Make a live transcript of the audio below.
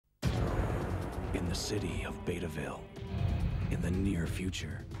In the city of Betaville, in the near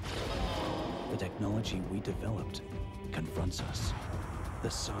future, the technology we developed confronts us.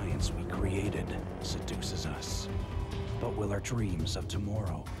 The science we created seduces us. But will our dreams of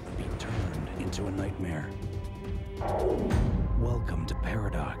tomorrow be turned into a nightmare? Welcome to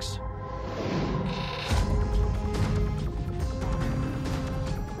Paradox.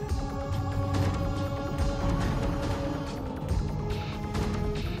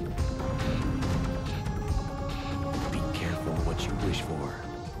 Be careful what you wish for.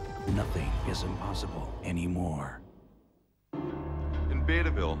 Nothing is impossible anymore. In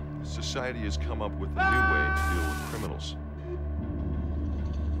Betaville, society has come up with a new way to deal with criminals.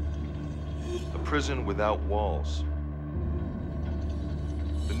 A prison without walls.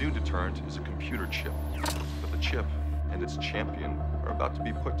 The new deterrent is a computer chip, but the chip and its champion are about to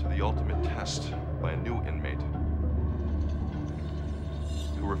be put to the ultimate test by a new inmate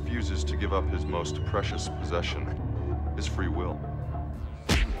who refuses to give up his most precious possession, his free will.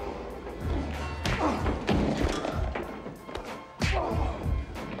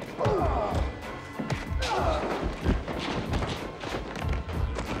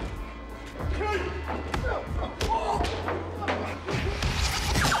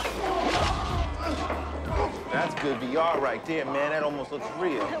 That's good VR right there, man. That almost looks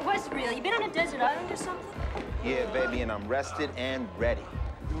real. It was real. You been on a desert island or something? Yeah, baby, and I'm rested and ready.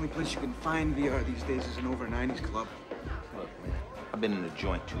 The only place you can find VR these days is an over-90s club. Look, man, I've been in the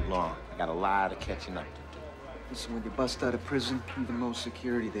joint too long. I got a lot of catching up to do. Listen, when you bust out of prison, even low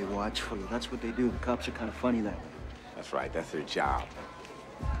security, they watch for you. That's what they do. The cops are kind of funny that way. That's right, that's their job.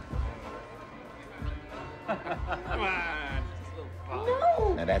 Come on.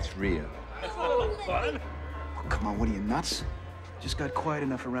 No! Now that's real. That's a little fun. Oh, come on, what are you, nuts? Just got quiet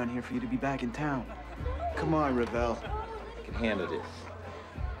enough around here for you to be back in town. Come on, Ravel. I can handle this.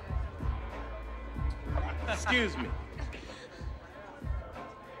 Excuse me.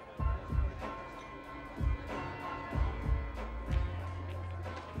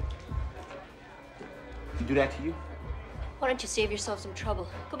 You do that to you? Why don't you save yourself some trouble?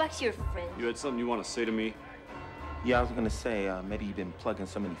 Go back to your friend. You had something you want to say to me? Yeah, I was gonna say, maybe you've been plugging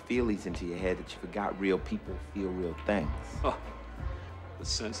so many feelies into your head that you forgot real people feel real things. Oh, the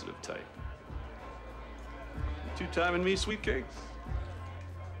sensitive type. You two-timing me, sweet cakes?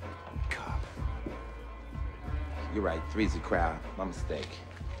 God. You're right, three's a crowd. My mistake.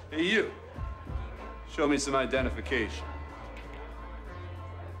 Hey, you. Show me some identification.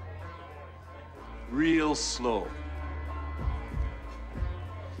 Real slow.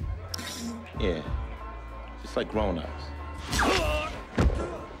 Yeah, just like grown-ups.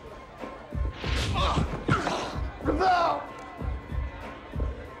 Ravel!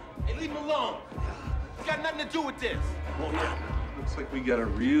 Hey, leave him alone. It's got nothing to do with this. Oh, yeah. Looks like we got a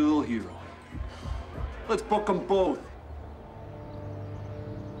real hero. Let's book them both.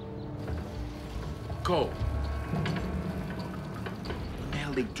 Go. What the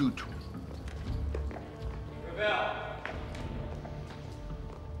hell they do to him? Ravel.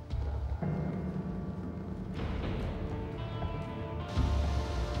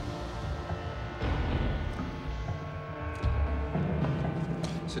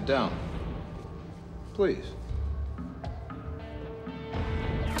 Sit down. Please.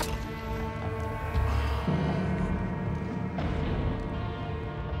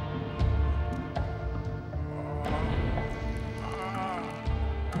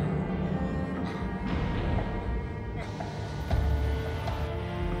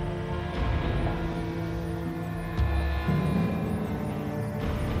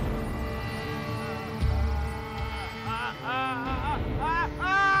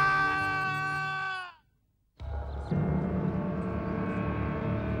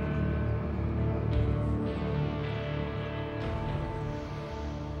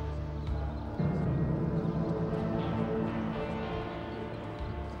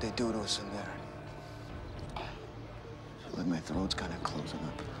 They do to us in there. I feel like my throat's kind of closing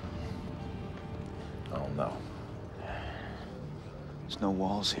up. Oh, no. There's no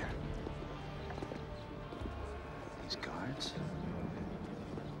walls here. These guards?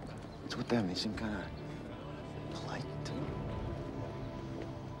 What's with them? They seem kind of polite, too.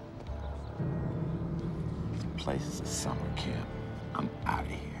 This place is a summer camp. I'm out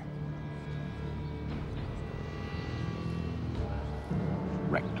of here.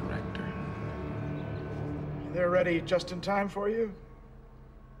 Rec director. They're ready just in time for you. You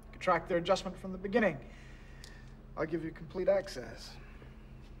can track their adjustment from the beginning. I'll give you complete access.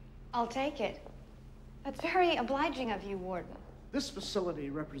 I'll take it. That's very obliging of you, Warden. This facility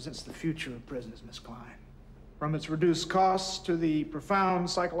represents the future of prisons, Miss Klein. from its reduced costs to the profound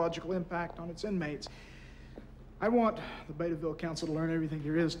psychological impact on its inmates. I want the Betaville Council to learn everything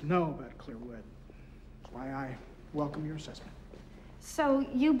there is to know about Clearwood. That's why I welcome your assessment. So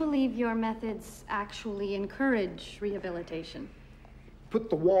you believe your methods actually encourage rehabilitation? Put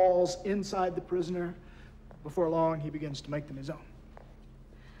the walls inside the prisoner. Before long, he begins to make them his own.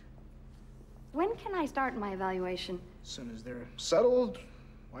 When can I start my evaluation? As soon as they're settled,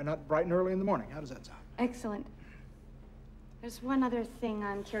 why not bright and early in the morning? How does that sound? Excellent. There's one other thing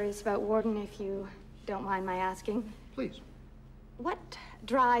I'm curious about, Warden, if you don't mind my asking. Please. What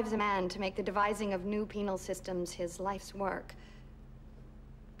drives a man to make the devising of new penal systems his life's work?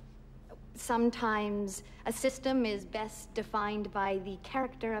 Sometimes a system is best defined by the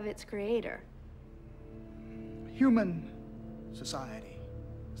character of its creator. Human society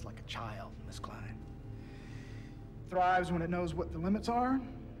is like a child, Miss Klein. Thrives when it knows what the limits are.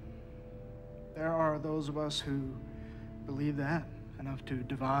 There are those of us who believe that enough to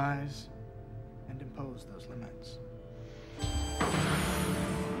devise and impose those limits.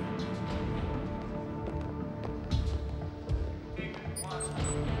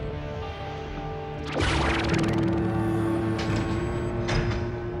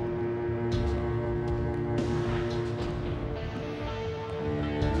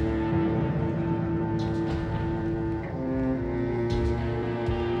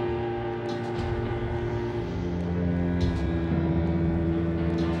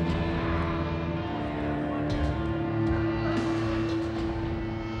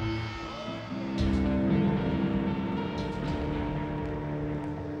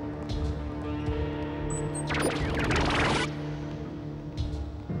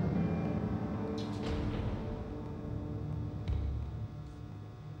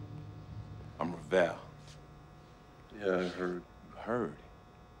 I'm Ravel. Yeah, I heard. Heard?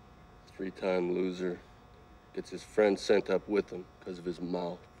 Three-time loser. Gets his friend sent up with him because of his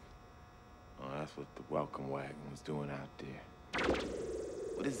mouth. Oh, that's what the welcome wagon was doing out there.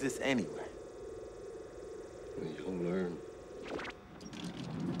 What is this anyway? You'll learn.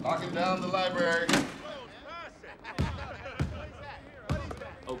 Locking down the library.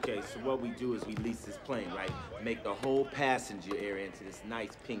 Okay, so what we do is we lease this plane, right? Make the whole passenger area into this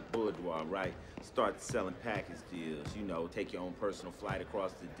nice pink boudoir, right? Start selling package deals, you know, take your own personal flight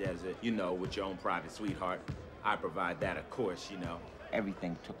across the desert, you know, with your own private sweetheart. I provide that, of course, you know.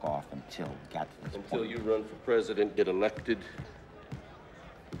 Everything took off until we got to this Until point. you run for president, get elected,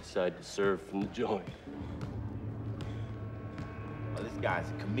 decide to serve from the joint. Oh, this guy's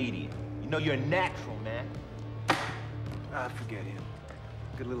a comedian. You know you're a natural, man. Ah, forget him.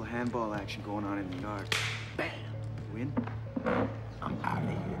 Good little handball action going on in the yard. Bam! Win. I'm out of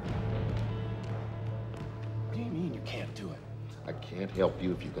here. What do you mean you can't do it? I can't help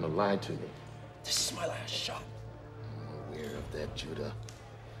you if you're gonna lie to me. This is my last shot. I'm aware of that, Judah.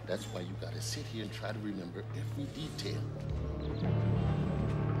 That's why you gotta sit here and try to remember every detail.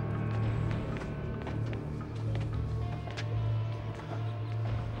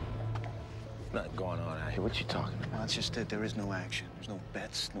 Nothing going on out Hey, here. what you talking about? Well, it's just that there is no action. There's no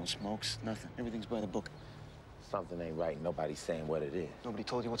bets, no smokes, nothing. Everything's by the book. Something ain't right. Nobody's saying what it is. Nobody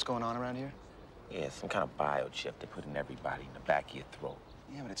told you what's going on around here? Yeah, some kind of biochip they put in everybody in the back of your throat.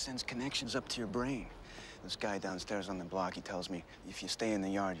 Yeah, but it sends connections up to your brain. This guy downstairs on the block, he tells me, if you stay in the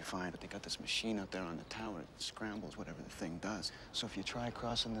yard, you're fine. But they got this machine out there on the tower. It scrambles whatever the thing does. So if you try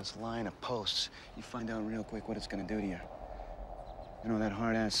crossing this line of posts, you find out real quick what it's gonna do to you. You know, that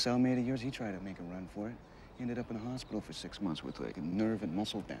hard-ass cellmate of yours, he tried to make a run for it. He ended up in the hospital for 6 months with, like, nerve and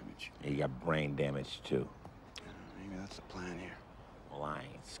muscle damage. Yeah, you got brain damage, too. Maybe that's the plan here. Well, I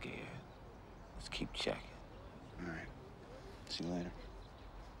ain't scared. Let's keep checking. All right. See you later.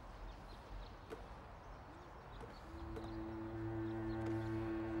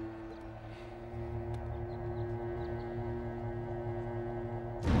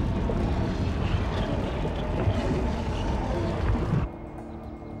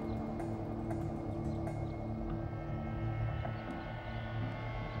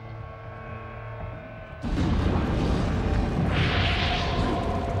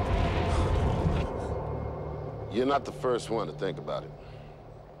 You're not the first one to think about it.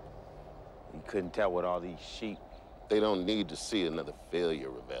 You couldn't tell with all these sheep. They don't need to see another failure,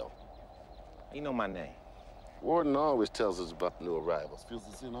 Ravel. You know my name. Warden always tells us about new arrivals, fills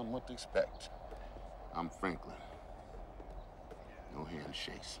us in on what to expect. I'm Franklin. No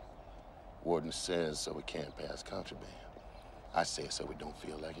handshakes. Warden says so we can't pass contraband. I say so we don't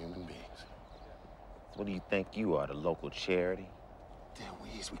feel like human beings. What do you think you are, the local charity? There are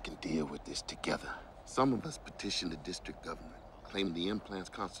ways we can deal with this together. Some of us petition the district government, claiming the implants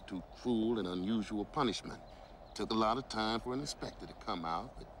constitute cruel and unusual punishment. Took a lot of time for an inspector to come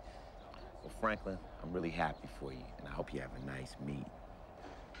out, but... Well, Franklin, I'm really happy for you, and I hope you have a nice meet.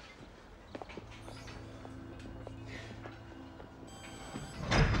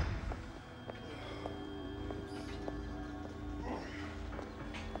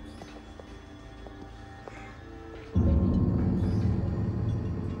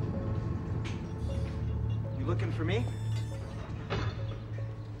 You looking for me?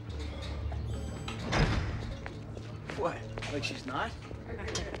 What? Like she's not?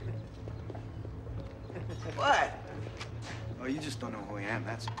 What? Oh, you just don't know who I am,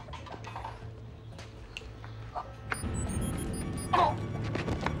 that's...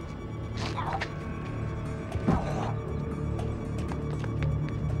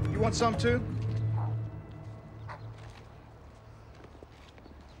 You want some too?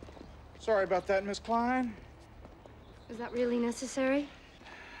 Sorry about that, Miss Klein. Is that really necessary?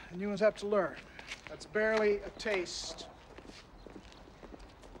 The new ones have to learn. That's barely a taste.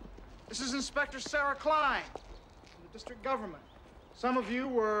 This is Inspector Sarah Klein from the district government. Some of you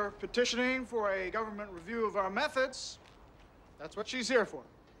were petitioning for a government review of our methods. That's what she's here for.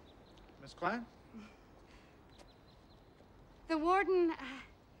 Miss Klein? The warden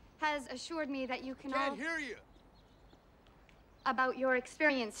has assured me that you can all... Can't hear you. About your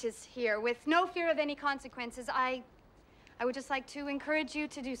experiences here. With no fear of any consequences, I would just like to encourage you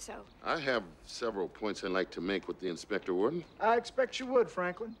to do so. I have several points I'd like to make with the Inspector Warden. I expect you would,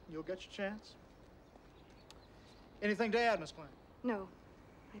 Franklin. You'll get your chance. Anything to add, Miss Klein? No.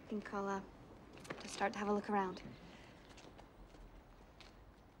 I think I'll just start to have a look around.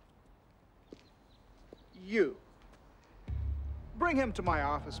 You. Bring him to my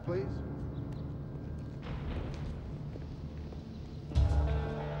office, please.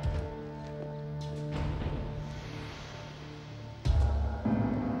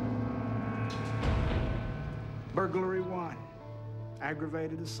 Burglary 1.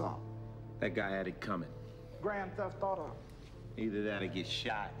 Aggravated assault. That guy had it coming. Grand theft auto. Either that or get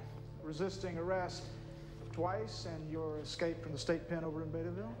shot. Resisting arrest twice and your escape from the state pen over in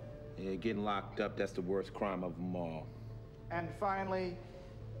Betaville. Yeah, getting locked up, that's the worst crime of them all. And finally,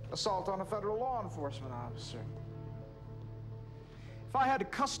 assault on a federal law enforcement officer. If I had to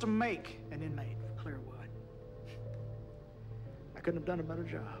custom make an inmate for Clearwood, I couldn't have done a better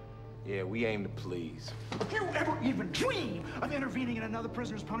job. Yeah, we aim to please. If you ever even dream of intervening in another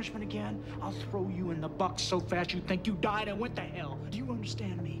prisoner's punishment again, I'll throw you in the box so fast you think you died and went to hell. Do you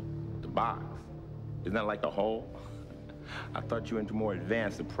understand me? The box? Isn't that like the hole? I thought you were into a more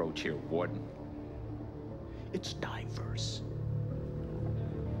advanced approach here, Warden. It's diverse.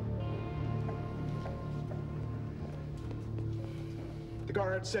 The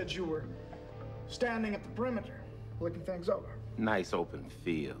guard said you were standing at the perimeter, looking things over. Nice open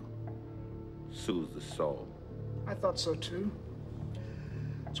field. Soothes the soul. I thought so too.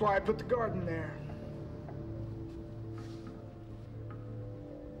 That's why I put the garden there.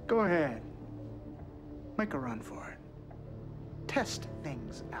 Go ahead. Make a run for it. Test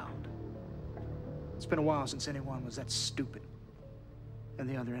things out. It's been a while since anyone was that stupid. And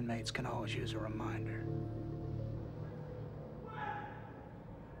the other inmates can always use a reminder.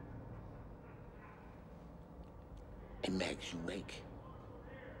 It makes you wake.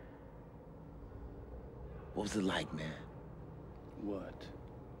 What was it like, man? What?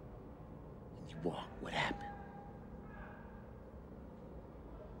 When you walk, what happened?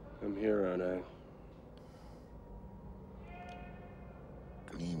 I'm here, aren't I?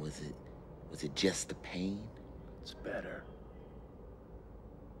 I mean, was it just the pain? It's better.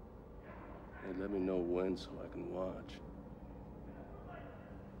 Hey, let me know when so I can watch.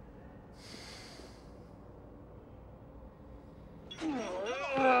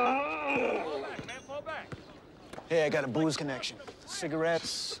 Hey, I got a booze connection.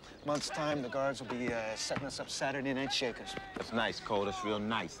 Cigarettes, month's time, the guards will be setting us up Saturday night shakers. That's nice, Cole. That's real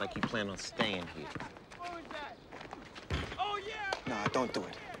nice. Like you plan on staying here. No, don't do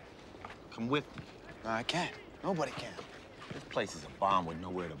it. Come with me. No, I can't. Nobody can. This place is a bomb with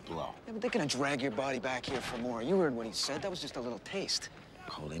nowhere to blow. Yeah, but they're gonna drag your body back here for more. You heard what he said. That was just a little taste.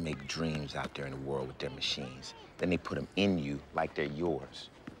 Cole, they make dreams out there in the world with their machines. Then they put them in you like they're yours.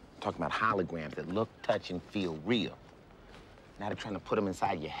 I'm talking about holograms that look, touch, and feel real. Now they're trying to put them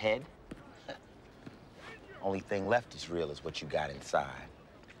inside your head. Only thing left is real is what you got inside.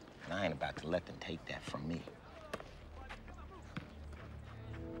 And I ain't about to let them take that from me.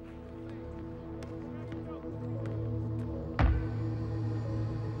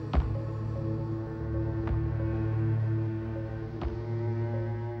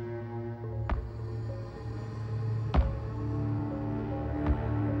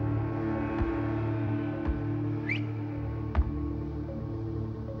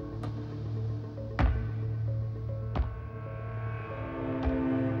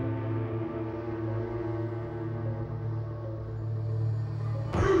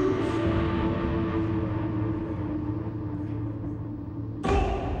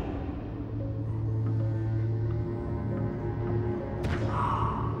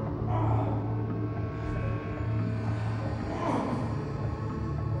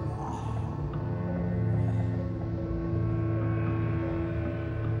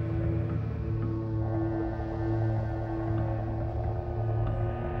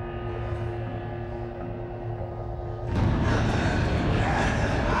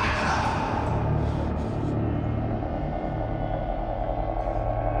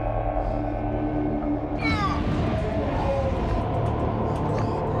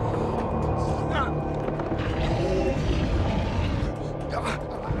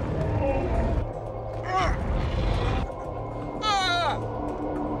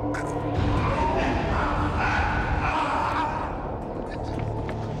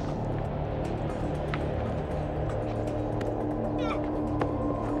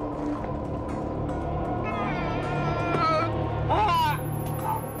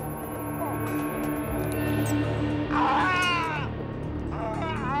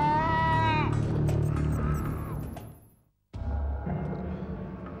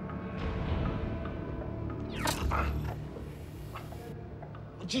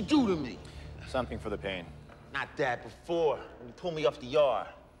 What'd you do to me? Something for the pain. Not that, before. When you pulled me off the yard.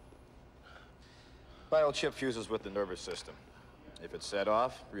 Biochip fuses with the nervous system. If it's set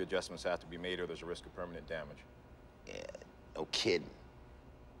off, readjustments have to be made or there's a risk of permanent damage. Yeah, no kidding.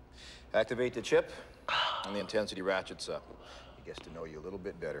 Activate the chip, and the intensity ratchets up. It gets to know you a little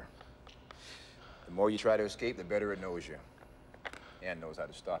bit better. The more you try to escape, the better it knows you. And knows how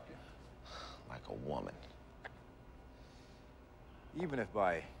to stop you. Like a woman. Even if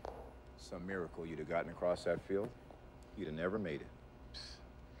by some miracle you'd have gotten across that field, you'd have never made it.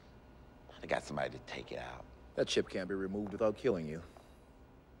 I got somebody to take it out. That chip can't be removed without killing you.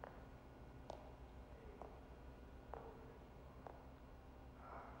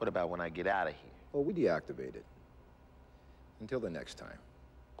 What about when I get out of here? Well, we deactivate it. Until the next time.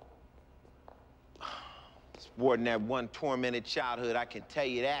 It's more than that one tormented childhood, I can tell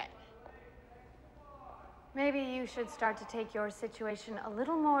you that. Maybe you should start to take your situation a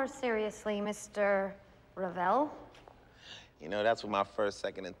little more seriously, Mr. Ravel. You know, that's what my first,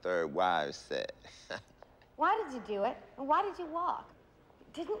 second, and third wives said. Why did you do it? And why did you walk?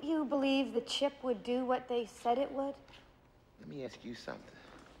 Didn't you believe the chip would do what they said it would? Let me ask you something.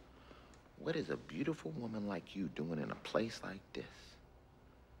 What is a beautiful woman like you doing in a place like this?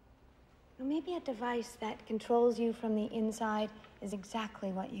 Well, maybe a device that controls you from the inside is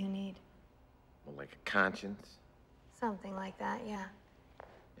exactly what you need. Well, like a conscience? Something like that, yeah.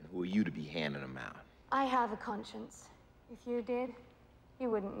 And who are you to be handing them out? I have a conscience. If you did, you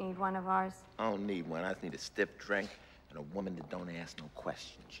wouldn't need one of ours. I don't need one. I just need a stiff drink and a woman that don't ask no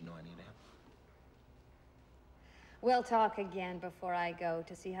questions. You know I need that? We'll talk again before I go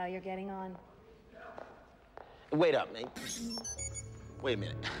to see how you're getting on. Wait up, mate. Wait a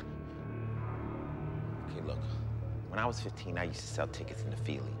minute. Okay, look. When I was 15, I used to sell tickets in the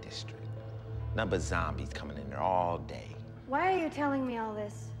Feely district. Number of zombies coming in there all day. Why are you telling me all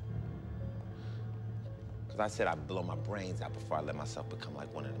this? Because I said I'd blow my brains out before I let myself become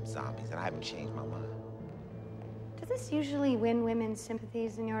like one of them zombies, and I haven't changed my mind. Does this usually win women's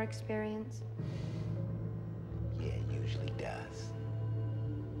sympathies in your experience? Yeah, it usually does.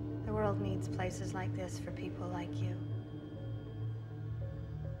 The world needs places like this for people like you.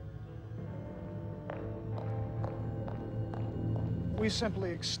 We simply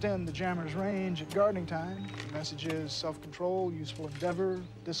extend the jammer's range at gardening time. The message is self-control, useful endeavor,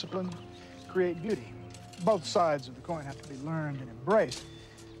 discipline, create beauty. Both sides of the coin have to be learned and embraced.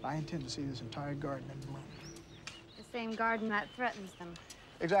 I intend to see this entire garden in bloom. The same garden that threatens them.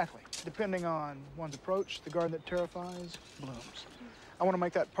 Exactly. Depending on one's approach, the garden that terrifies blooms. I want to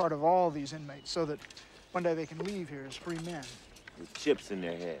make that part of all these inmates so that one day they can leave here as free men. With chips in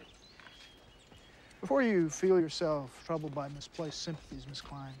their head. Before you feel yourself troubled by misplaced sympathies, Miss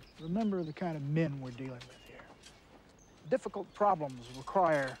Klein, remember the kind of men we're dealing with here. Difficult problems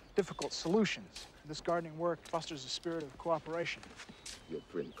require difficult solutions. This gardening work fosters a spirit of cooperation. You're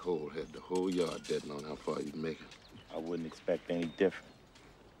pretty cold. Had the whole yard betting on how far you'd make it. I wouldn't expect any different.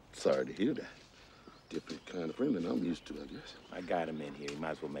 Sorry to hear that. Different kind of friend than I'm used to, I guess. I got him in here. He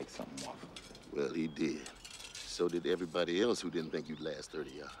might as well make something off of it. Well, he did. So did everybody else who didn't think you'd last 30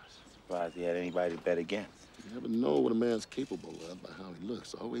 yards. Surprised he had anybody to bet against. You never know what a man's capable of by how he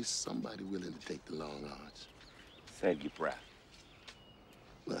looks. Always somebody willing to take the long odds. Save your breath.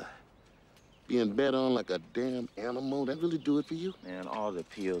 Well, being bet on like a damn animal, that really do it for you? Man, all the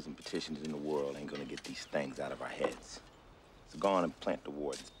appeals and petitions in the world ain't gonna get these things out of our heads. So go on and plant the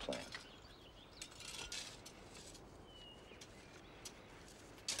warden's plan.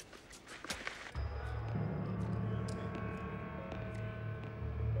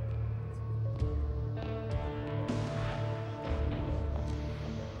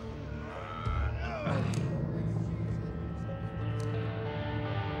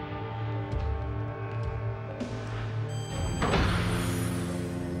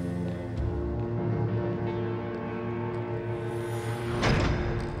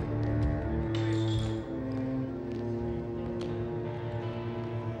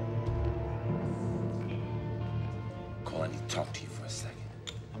 I need to talk to you for a second.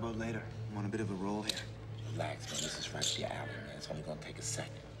 How about later? I'm on a bit of a roll here. Relax, man. This is right up your alley, man. It's only gonna take a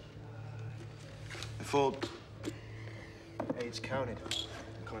second. I fold. Hey, it's counted.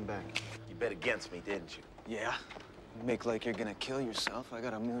 I'm coming back. You bet against me, didn't you? Yeah. You make like you're gonna kill yourself. I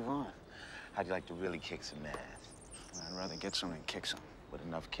gotta move on. How'd you like to really kick some ass? I'd rather get some than kick some. With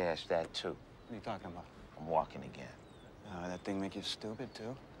enough cash, that too. What are you talking about? I'm walking again. That thing make you stupid, too?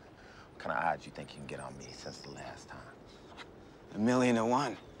 What kind of odds you think you can get on me since the last time? 1,000,000 to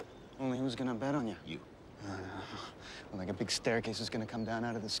 1. Only who's gonna bet on you? You. Like a big staircase is gonna come down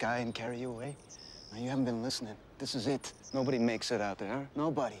out of the sky and carry you away? Now, you haven't been listening. This is it. Nobody makes it out there.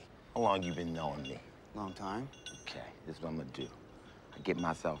 Nobody. How long you been knowing me? Long time. Okay, this is what I'm gonna do. I get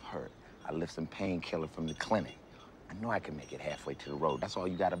myself hurt. I lift some painkiller from the clinic. I know I can make it halfway to the road. That's all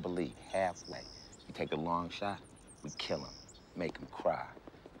you gotta believe, halfway. You take a long shot, we kill him, make him cry.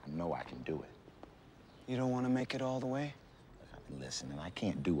 I know I can do it. You don't want to make it all the way? Listen, and I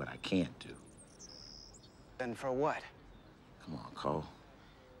can't do what I can't do. Then for what? Come on, Cole.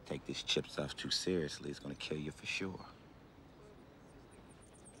 Take this chip stuff too seriously. It's gonna kill you for sure.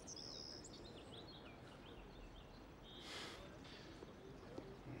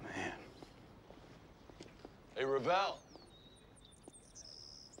 Man. Hey, Ravel.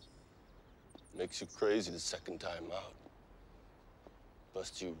 Makes you crazy the second time out.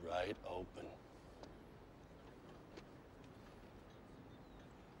 Busts you right open.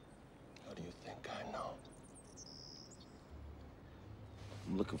 How do you think I know?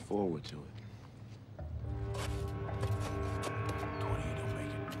 I'm looking forward to it. 20, you don't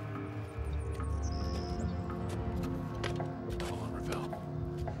make it. Hold on, Ravel.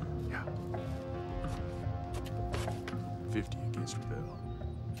 Yeah. 50 against Ravel.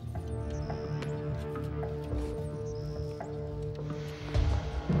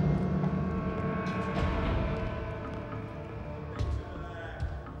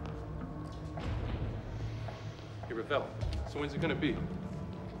 Hey, Ravel, so when's it gonna be?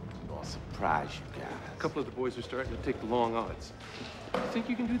 I'll surprise you guys. A couple of the boys are starting to take the long odds. You think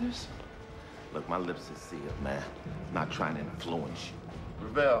you can do this? Look, my lips are sealed, man. I'm not trying to influence you.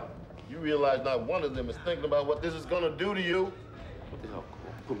 Ravel, you realize not one of them is thinking about what this is gonna do to you? What the hell,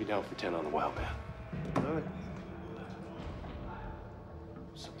 Cole? Put me down for 10 on the wild man. All right.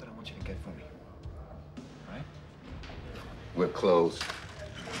 Something I want you to get for me. All right? We're closed.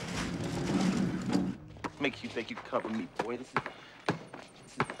 Makes you think you can cover me, boy. This is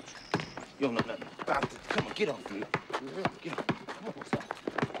you don't know nothing about this. Come on, get off me. Get off. Come on, what's up?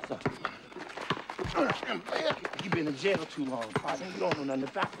 What's up? You've been in jail too long, partner. You don't know nothing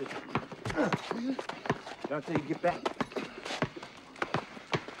about this. I'll tell you, get back.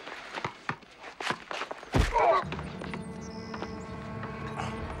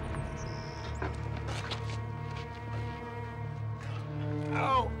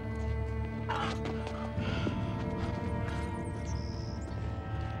 Ow!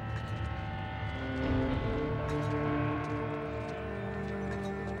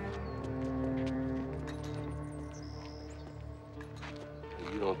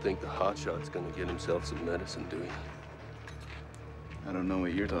 You don't think the hotshot's gonna get himself some medicine, do you? I don't know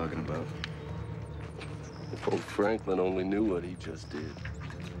what you're talking about. If old Franklin only knew what he just did.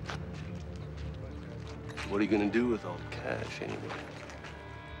 What are you gonna do with all the cash, anyway?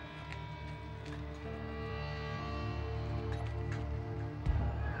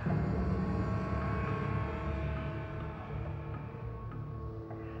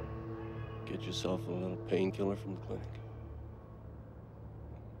 Get yourself a little painkiller from the clinic.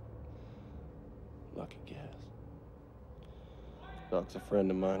 Lucky guess. Doc's a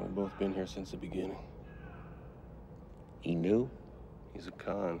friend of mine. We've both been here since the beginning. He knew? He's a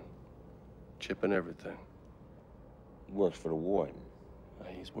con. Chip and everything. Works for the warden.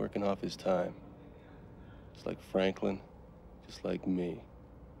 He's working off his time. Just like Franklin, just like me.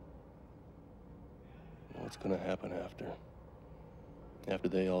 You know what's gonna happen after? After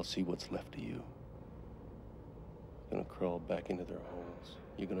they all see what's left of you. They're gonna crawl back into their holes.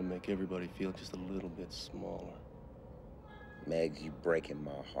 You're gonna make everybody feel just a little bit smaller. Meg, you breaking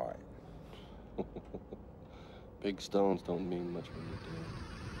my heart. Big stones don't mean much when you're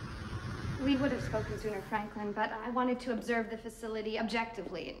dead. We would have spoken sooner, Franklin, but I wanted to observe the facility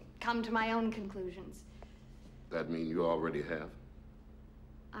objectively and come to my own conclusions. That mean you already have?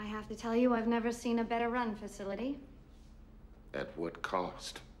 I have to tell you, I've never seen a better run facility. At what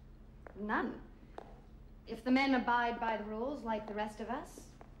cost? None. If the men abide by the rules like the rest of us,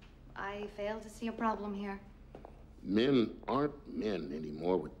 I fail to see a problem here. Men aren't men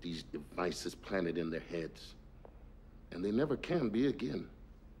anymore with these devices planted in their heads. And they never can be again.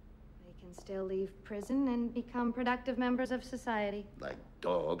 They can still leave prison and become productive members of society. Like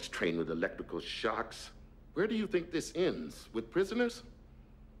dogs trained with electrical shocks. Where do you think this ends? With prisoners?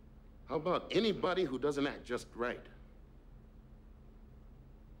 How about anybody who doesn't act just right?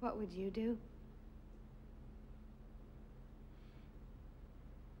 What would you do?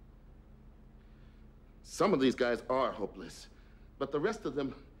 Some of these guys are hopeless, but the rest of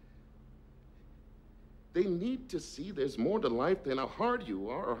them, they need to see there's more to life than how hard you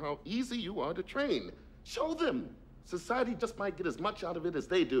are or how easy you are to train. Show them. Society just might get as much out of it as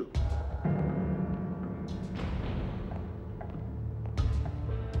they do.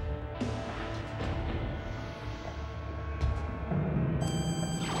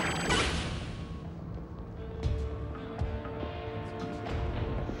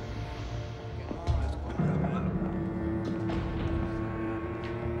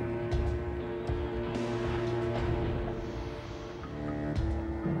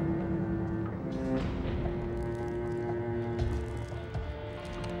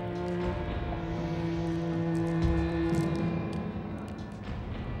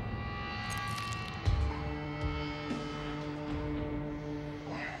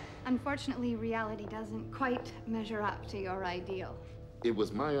 Unfortunately, reality doesn't quite measure up to your ideal. It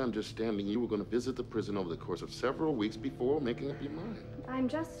was my understanding you were going to visit the prison over the course of several weeks before making up your mind. I'm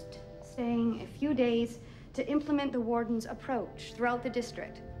just staying a few days to implement the warden's approach throughout the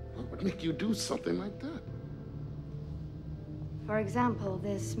district. What would make you do something like that? For example,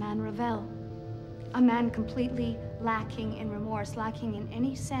 this man Ravel. A man completely lacking in remorse, lacking in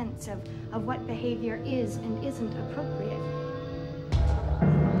any sense of what behavior is and isn't appropriate.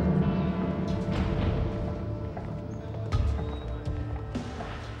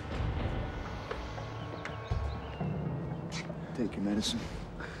 Take your medicine.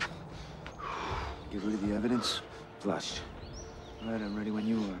 Get rid of the evidence. Flush. All right, I'm ready when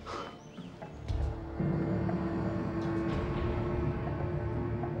you are.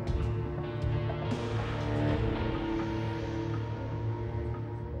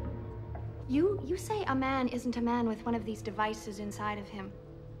 You say a man isn't a man with one of these devices inside of him.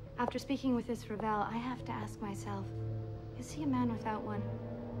 After speaking with this Ravel, I have to ask myself, is he a man without one?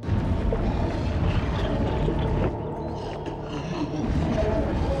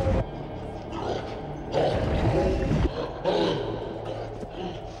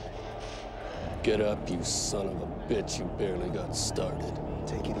 Get up, you son of a bitch. You barely got started.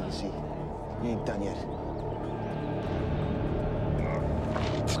 Take it easy. You ain't done yet.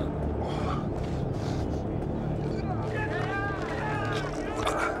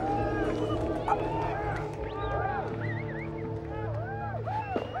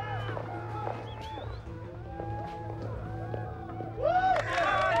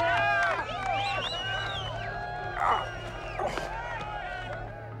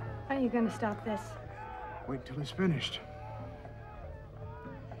 How are you going to stop this? Wait till he's finished.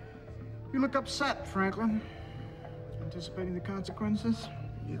 You look upset, Franklin. Anticipating the consequences?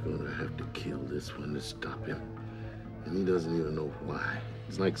 You're gonna have to kill this one to stop him. And he doesn't even know why.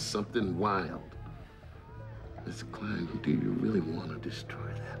 It's like something wild. Mr. Klein, do you really want to destroy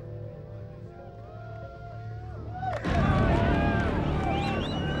that?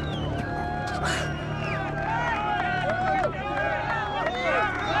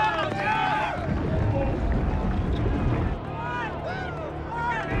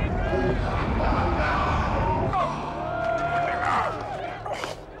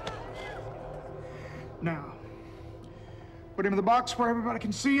 Now, put him in the box where everybody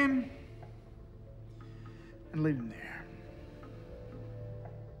can see him, and leave him there.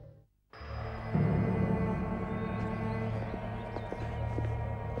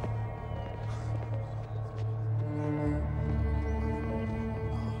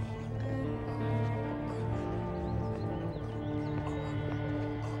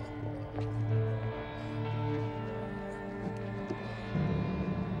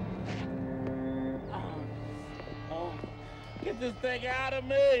 Get this thing out of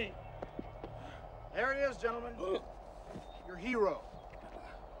me! There he is, gentlemen. Your hero.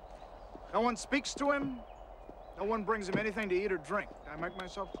 No one speaks to him. No one brings him anything to eat or drink. I make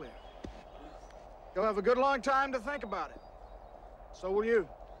myself clear. You'll have a good long time to think about it. So will you.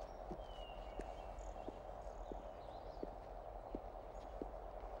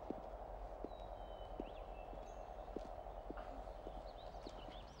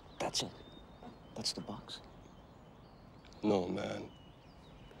 That's it. That's the box. No, man.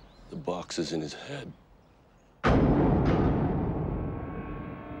 The box is in his head.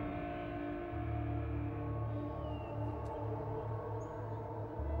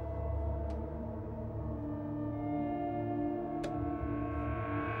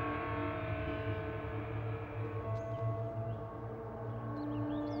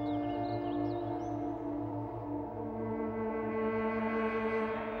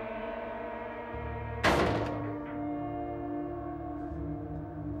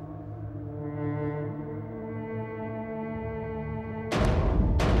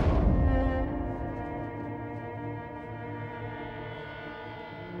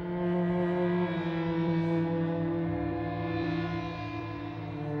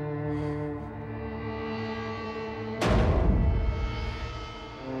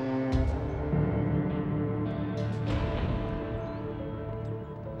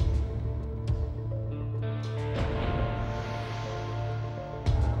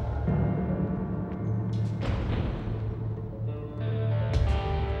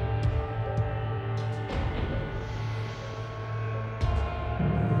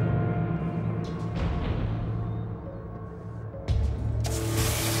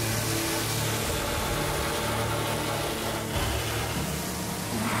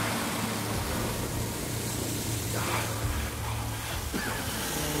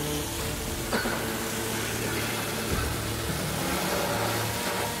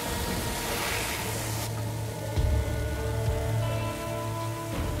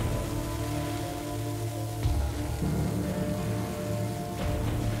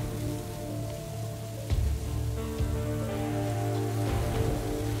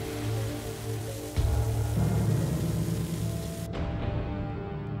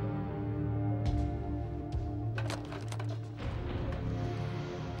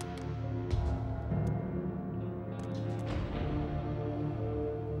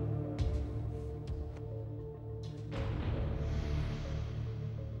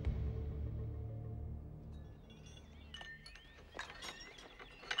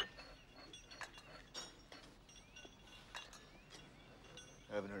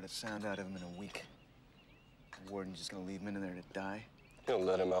 haven't heard a sound out of him in a week. The warden's just gonna leave him in there to die? He'll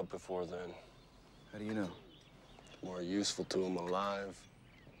let him out before then. How do you know? More useful to him alive.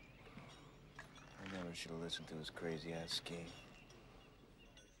 I never should have listened to his crazy-ass scheme.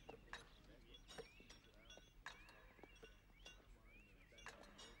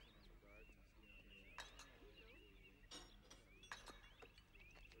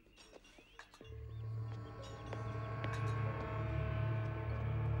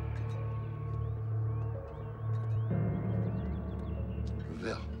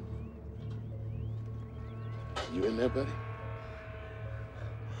 Ravel. You in there, buddy?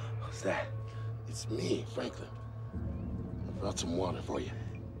 Who's that? It's me, Franklin. I brought some water for you.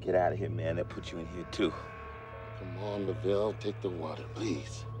 Get out of here, man. They'll put you in here, too. Come on, Ravel, take the water,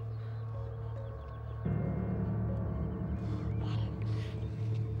 please.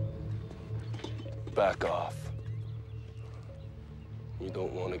 Back off. You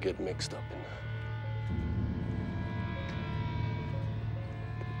don't want to get mixed up in that.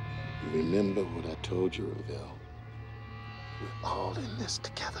 You remember what I told you, Ravel? We're all in this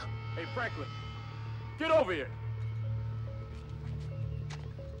together. Hey, Franklin, get over here.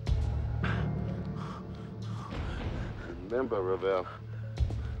 Remember, Ravel.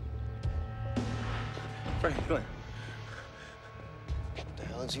 Franklin. What the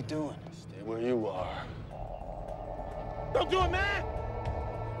hell is he doing? Stay where you are. Don't do it, man!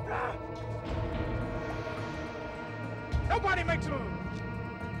 Ah. Nobody makes a move!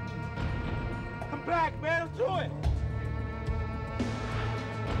 Come back, man, don't do it!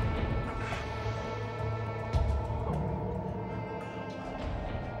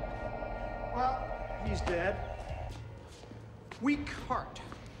 Well, he's dead. Weak heart.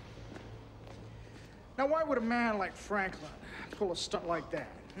 Now, why would a man like Franklin pull a stunt like that,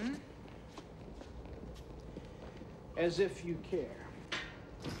 hmm? As if you care.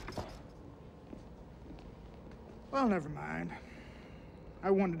 Well, never mind.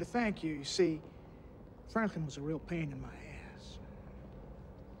 I wanted to thank you. You see, Franklin was a real pain in my ass.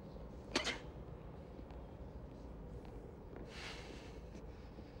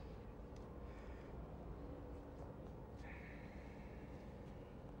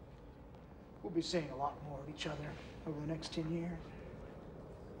 We'll be seeing a lot more of each other over the next 10 years.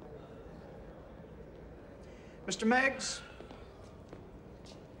 Mr. Meggs,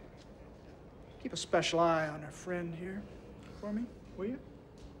 keep a special eye on our friend here for me, will you?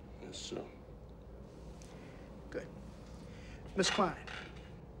 Yes, sir. Good. Miss Klein.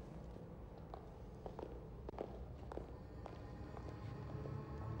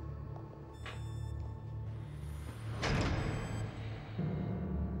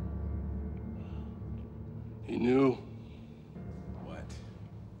 He knew. What?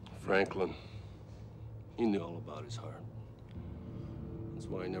 Franklin. He knew all about his heart. That's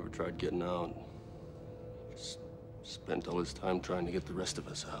why he never tried getting out. Just spent all his time trying to get the rest of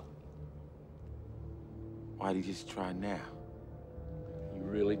us out. Why'd he just try now? You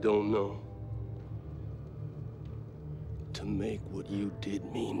really don't know? To make what you did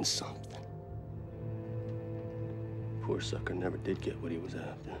mean something. Poor sucker never did get what he was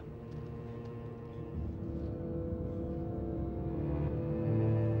after.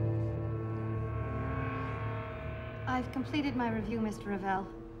 I've completed my review, Mr. Ravel.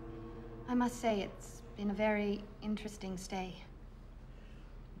 I must say it's been a very interesting stay.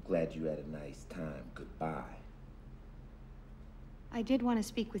 Glad you had a nice time. Goodbye. I did want to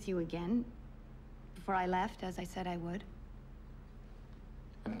speak with you again before I left, as I said I would.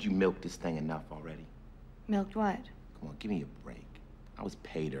 Haven't you milked this thing enough already? Milked what? Come on, give me a break. I was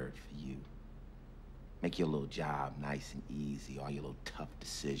pay dirt for you. Make your little job nice and easy, all your little tough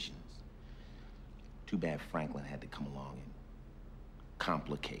decisions. Too bad Franklin had to come along and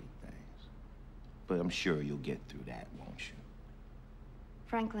complicate things. But I'm sure you'll get through that, won't you?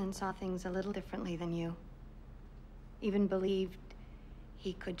 Franklin saw things a little differently than you. Even believed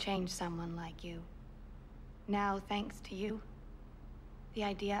he could change someone like you. Now, thanks to you, the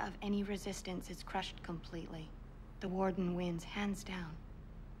idea of any resistance is crushed completely. The Warden wins, hands down.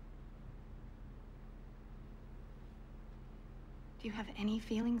 Do you have any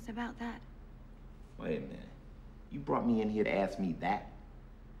feelings about that? Wait a minute. You brought me in here to ask me that?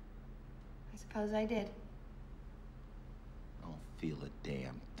 I suppose I did. I don't feel a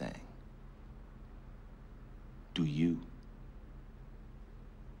damn thing. Do you?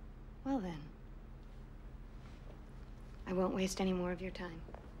 Well then. I won't waste any more of your time.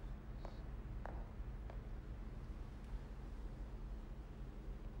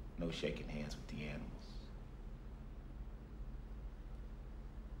 No shaking hands with the animals.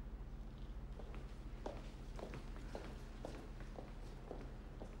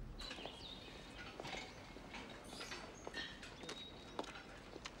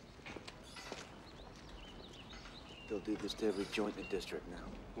 do this to every joint in the district now.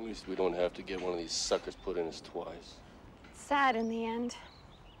 At least we don't have to get one of these suckers put in us twice. Sad in the end.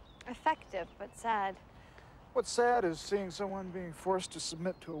 Effective, but sad. What's sad is seeing someone being forced to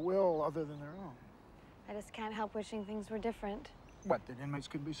submit to a will other than their own. I just can't help wishing things were different. What, that inmates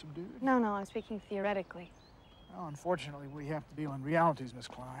could be subdued? No, I'm speaking theoretically. Well, unfortunately, we have to deal in realities, Miss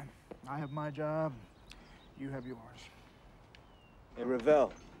Klein. I have my job, you have yours. Hey,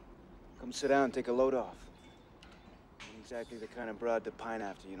 Ravel, come sit down and take a load off. I'm exactly the kind of broad to pine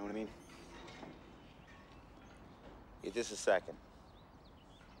after, you know what I mean? Yeah, just a second.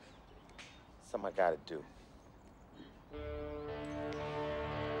 Something I gotta do.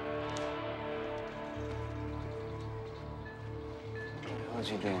 How's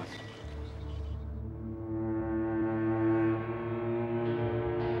he doing?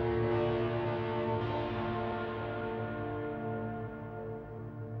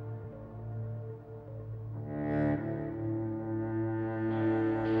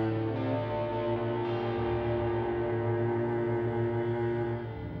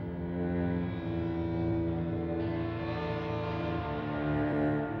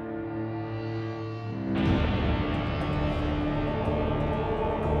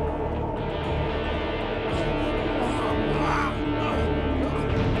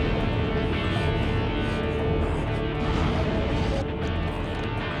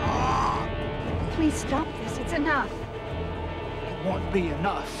 Please stop this. It's enough. It won't be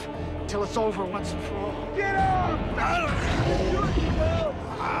enough until it's over once and for all. Get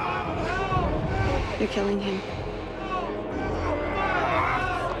You're killing him.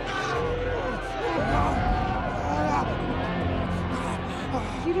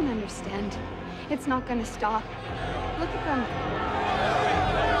 You don't understand. It's not gonna stop. Look at them.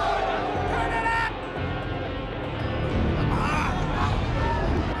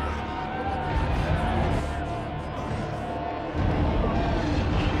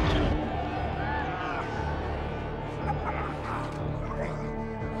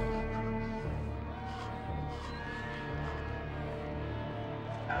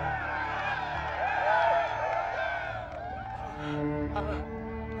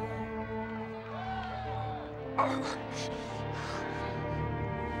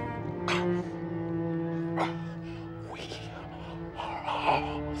 We are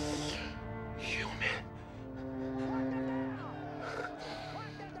all human.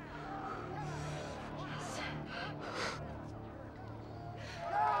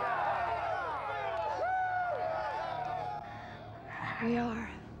 We are.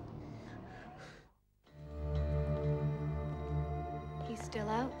 He's still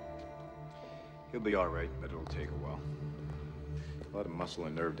out? He'll be all right, but it'll take a while. A lot of muscle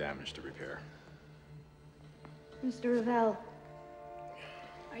and nerve damage to repair. Mr. Ravel,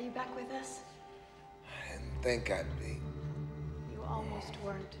 are you back with us? I didn't think I'd be. You almost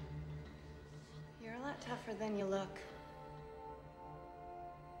weren't. You're a lot tougher than you look.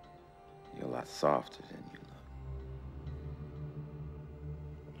 You're a lot softer than you look.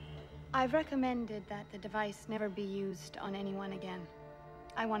 I've recommended that the device never be used on anyone again.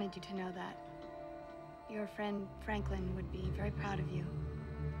 I wanted you to know that. Your friend Franklin would be very proud of you.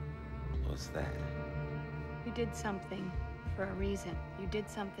 What's that? You did something for a reason. You did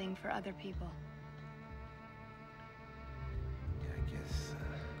something for other people. Yeah, I guess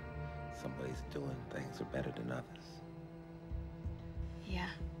somebody's doing things are better than others. Yeah.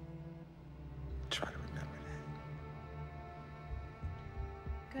 Try to remember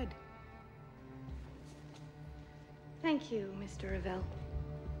that. Good. Thank you, Mr. Ravel.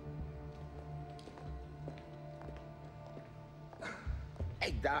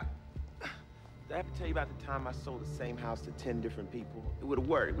 Hey, Doc. Did I ever tell you about the time I sold the same house to 10 different people? It would have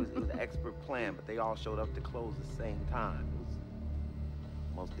worked. It was an expert plan, but they all showed up to close at the same time.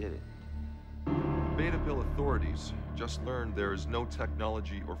 Almost did it. The Betaville authorities just learned there is no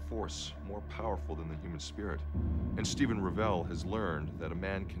technology or force more powerful than the human spirit. And Stephen Ravel has learned that a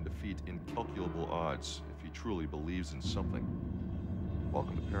man can defeat incalculable odds if he truly believes in something.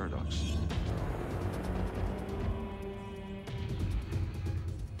 Welcome to Paradox.